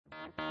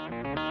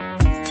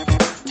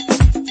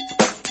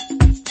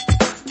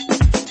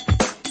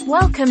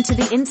Welcome to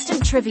the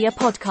Instant Trivia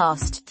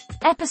Podcast,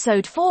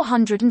 episode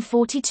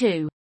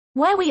 442,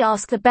 where we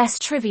ask the best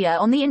trivia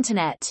on the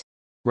internet.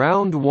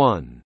 Round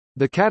 1.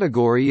 The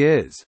category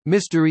is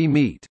Mystery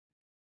Meat.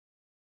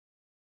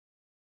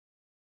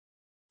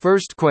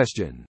 First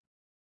question.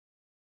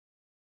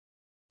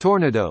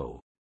 Tornado.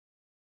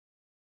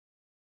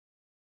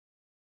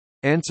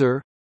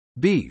 Answer: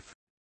 beef.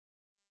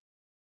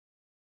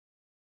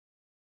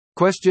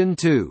 Question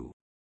 2.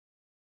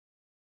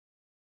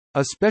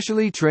 A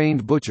specially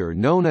trained butcher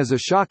known as a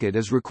shochet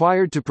is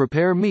required to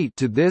prepare meat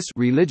to this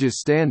religious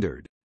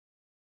standard.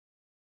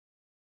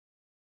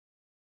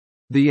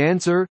 The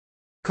answer: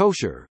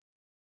 kosher.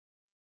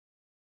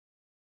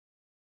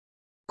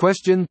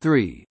 Question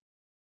 3.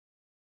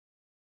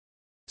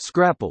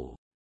 Scrapple.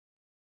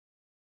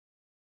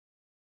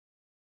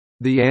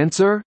 The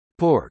answer: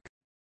 pork.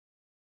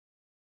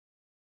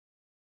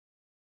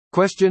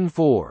 Question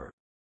 4.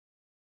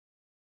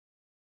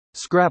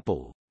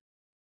 Scrapple.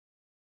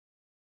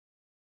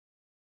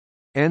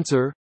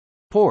 Answer: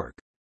 pork.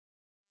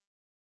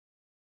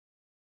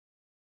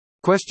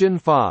 Question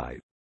 5.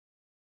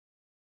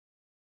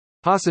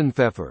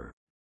 Hassenpfeffer.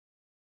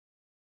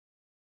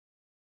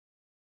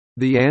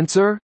 The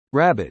answer: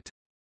 rabbit.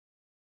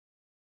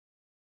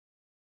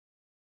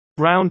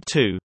 Round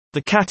 2.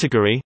 The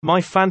category,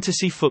 My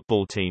Fantasy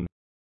Football Team.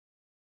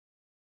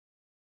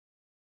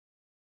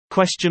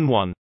 Question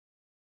 1.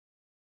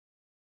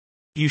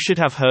 You should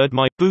have heard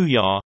my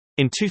booyah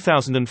in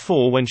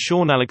 2004 when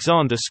Shaun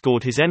Alexander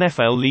scored his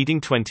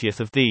NFL-leading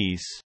 20th of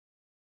these.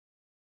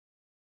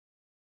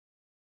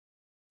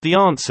 The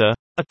answer: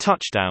 a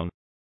touchdown.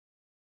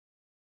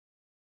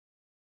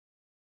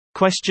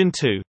 Question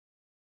 2.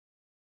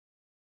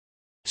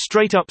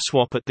 Straight up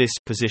swap at this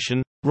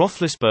position,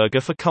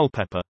 Roethlisberger for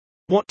Culpepper.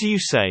 What do you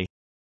say?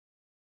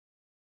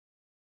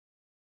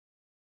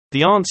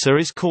 The answer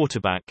is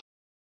quarterback.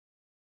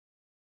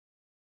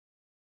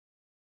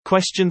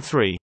 Question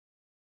 3.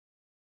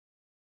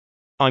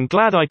 I'm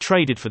glad I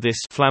traded for this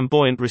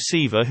flamboyant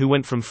receiver who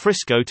went from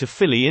Frisco to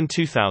Philly in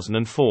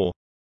 2004.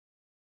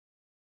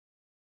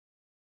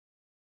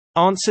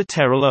 Answer: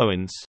 Terrell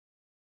Owens.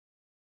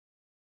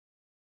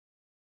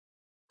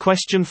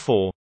 Question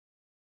 4.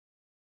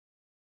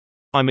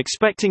 I'm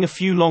expecting a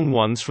few long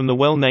ones from the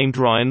well-named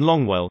Ryan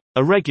Longwell,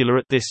 a regular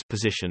at this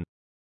position.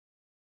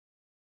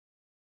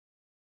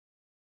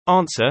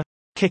 Answer: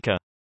 kicker.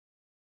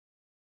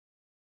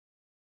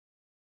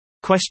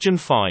 Question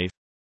 5.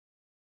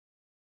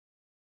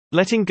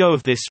 Letting go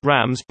of this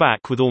Rams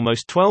back with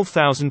almost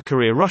 12,000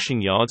 career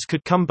rushing yards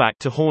could come back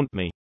to haunt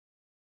me.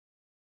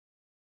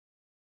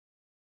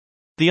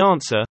 The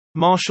answer: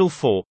 Marshall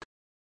Faulk.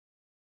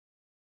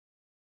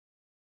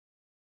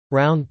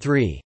 Round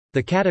 3.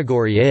 The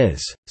category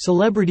is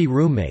Celebrity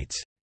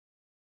Roommates.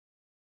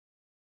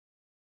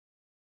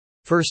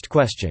 First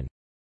question.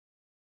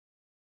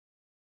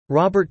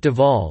 Robert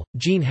Duvall,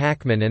 Gene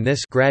Hackman and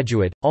this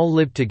graduate, all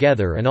lived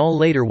together and all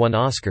later won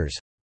Oscars.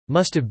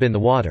 Must have been the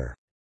water.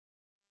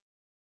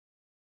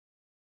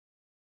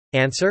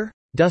 Answer: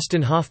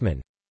 Dustin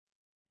Hoffman.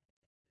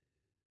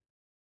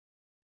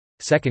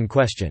 Second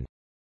question.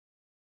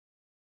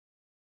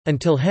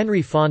 Until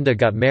Henry Fonda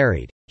got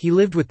married, he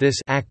lived with this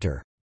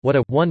actor. What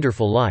a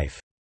wonderful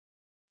life.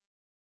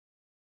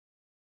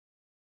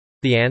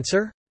 The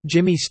answer: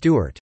 Jimmy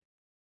Stewart.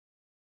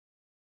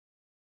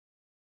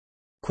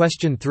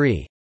 Question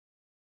 3.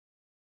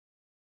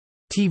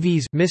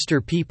 TV's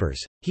Mr.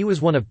 Peepers, he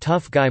was one of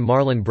tough guy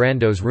Marlon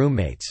Brando's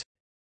roommates.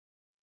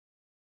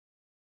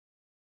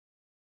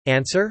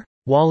 Answer: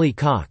 Wally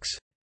Cox.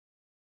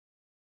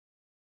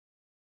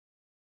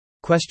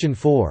 Question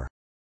 4.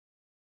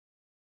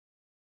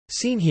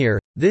 Seen here,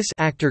 this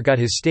actor got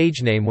his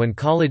stage name when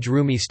college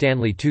roomie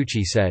Stanley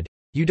Tucci said,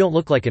 "You don't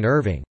look like an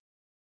Irving."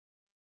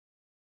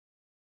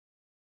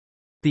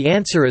 The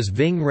answer is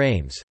Ving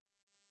Rhames.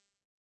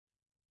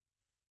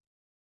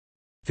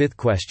 Fifth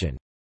question.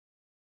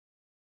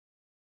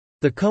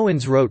 The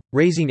Coens wrote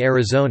Raising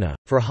Arizona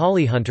for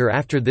Holly Hunter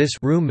after this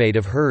roommate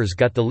of hers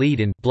got the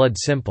lead in Blood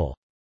Simple.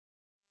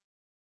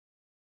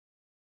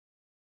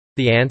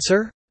 The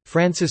answer: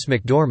 Frances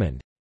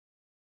McDormand.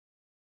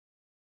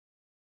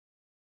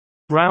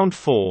 Round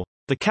 4.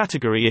 The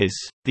category is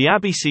The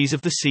ABCs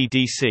of the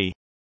CDC.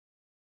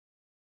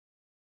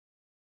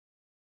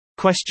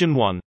 Question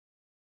 1.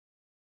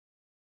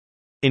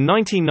 In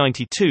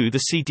 1992 the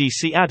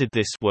CDC added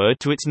this word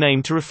to its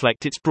name to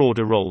reflect its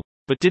broader role,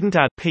 but didn't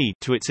add P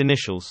to its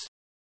initials.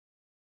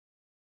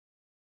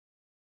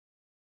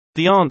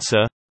 The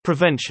answer: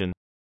 prevention.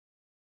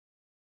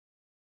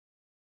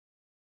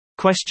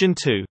 Question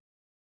 2.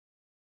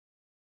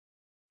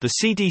 The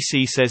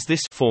CDC says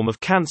this form of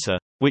cancer,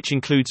 which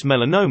includes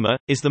melanoma,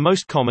 is the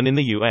most common in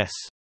the U.S.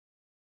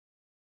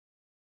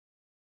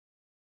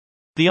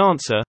 The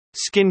answer: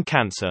 skin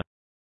cancer.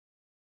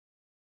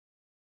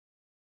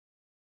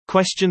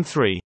 Question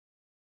 3.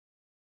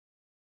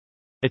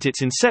 At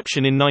its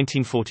inception in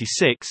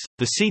 1946,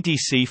 the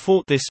CDC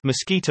fought this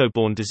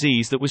mosquito-borne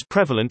disease that was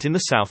prevalent in the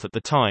South at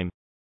the time.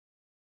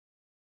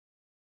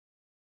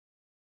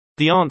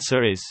 The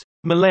answer is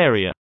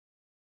malaria.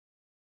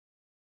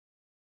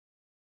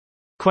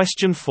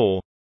 Question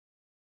 4.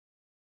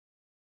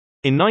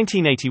 In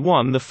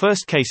 1981, the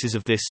first cases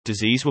of this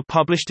disease were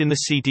published in the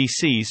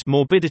CDC's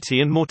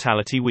Morbidity and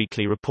Mortality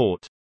Weekly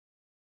Report.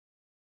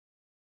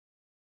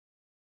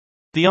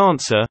 The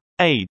answer: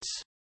 AIDS.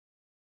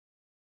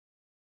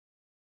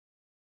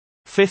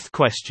 Fifth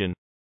question.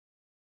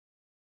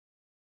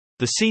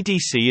 The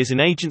CDC is an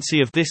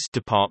agency of this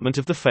department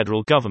of the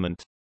federal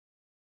government.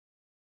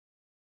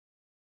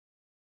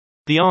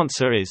 The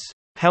answer is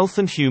Health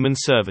and Human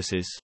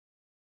Services.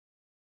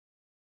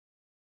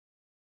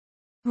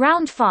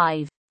 Round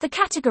 5. The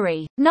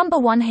category, number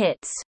 1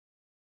 hits.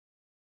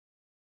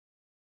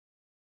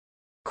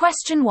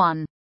 Question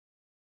 1.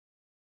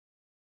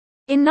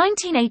 In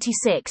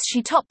 1986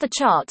 she topped the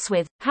charts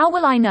with How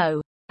Will I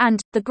Know?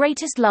 And The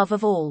Greatest Love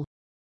of All.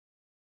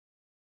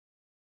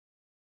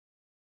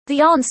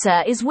 The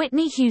answer is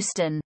Whitney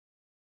Houston.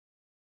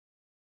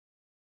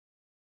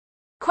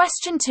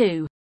 Question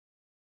 2.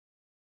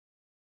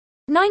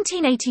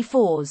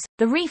 1984's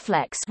The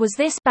Reflex was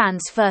this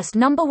band's first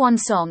number 1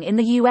 song in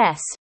the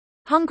US.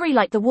 Hungry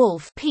Like the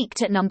Wolf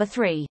peaked at number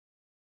 3.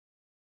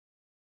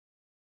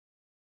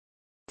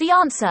 The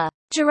answer: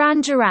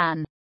 Duran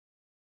Duran.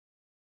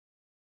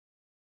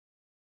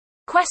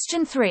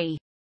 Question 3.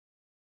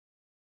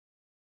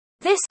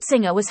 This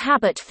singer was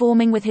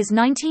habit-forming with his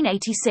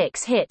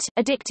 1986 hit,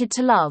 Addicted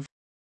to Love.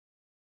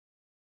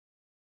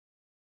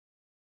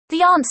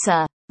 The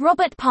answer: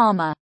 Robert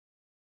Palmer.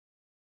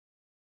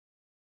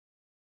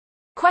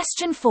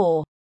 Question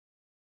 4.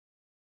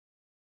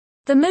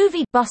 The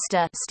movie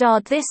Buster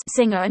starred this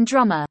singer and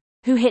drummer,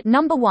 who hit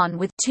number 1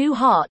 with Two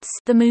Hearts,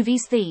 the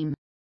movie's theme.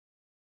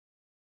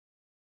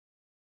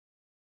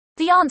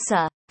 The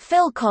answer: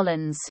 Phil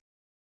Collins.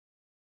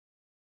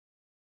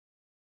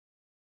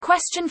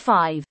 Question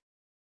 5.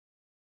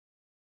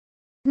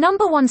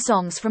 Number 1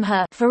 songs from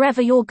her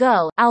Forever Your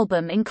Girl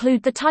album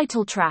include the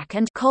title track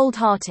and Cold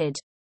Hearted.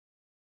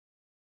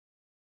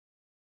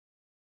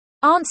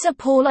 Answer: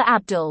 Paula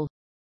Abdul.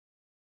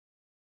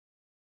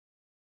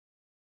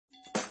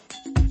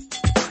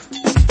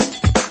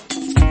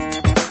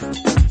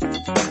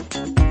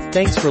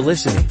 Thanks for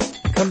listening.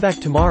 Come back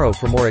tomorrow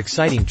for more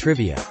exciting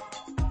trivia.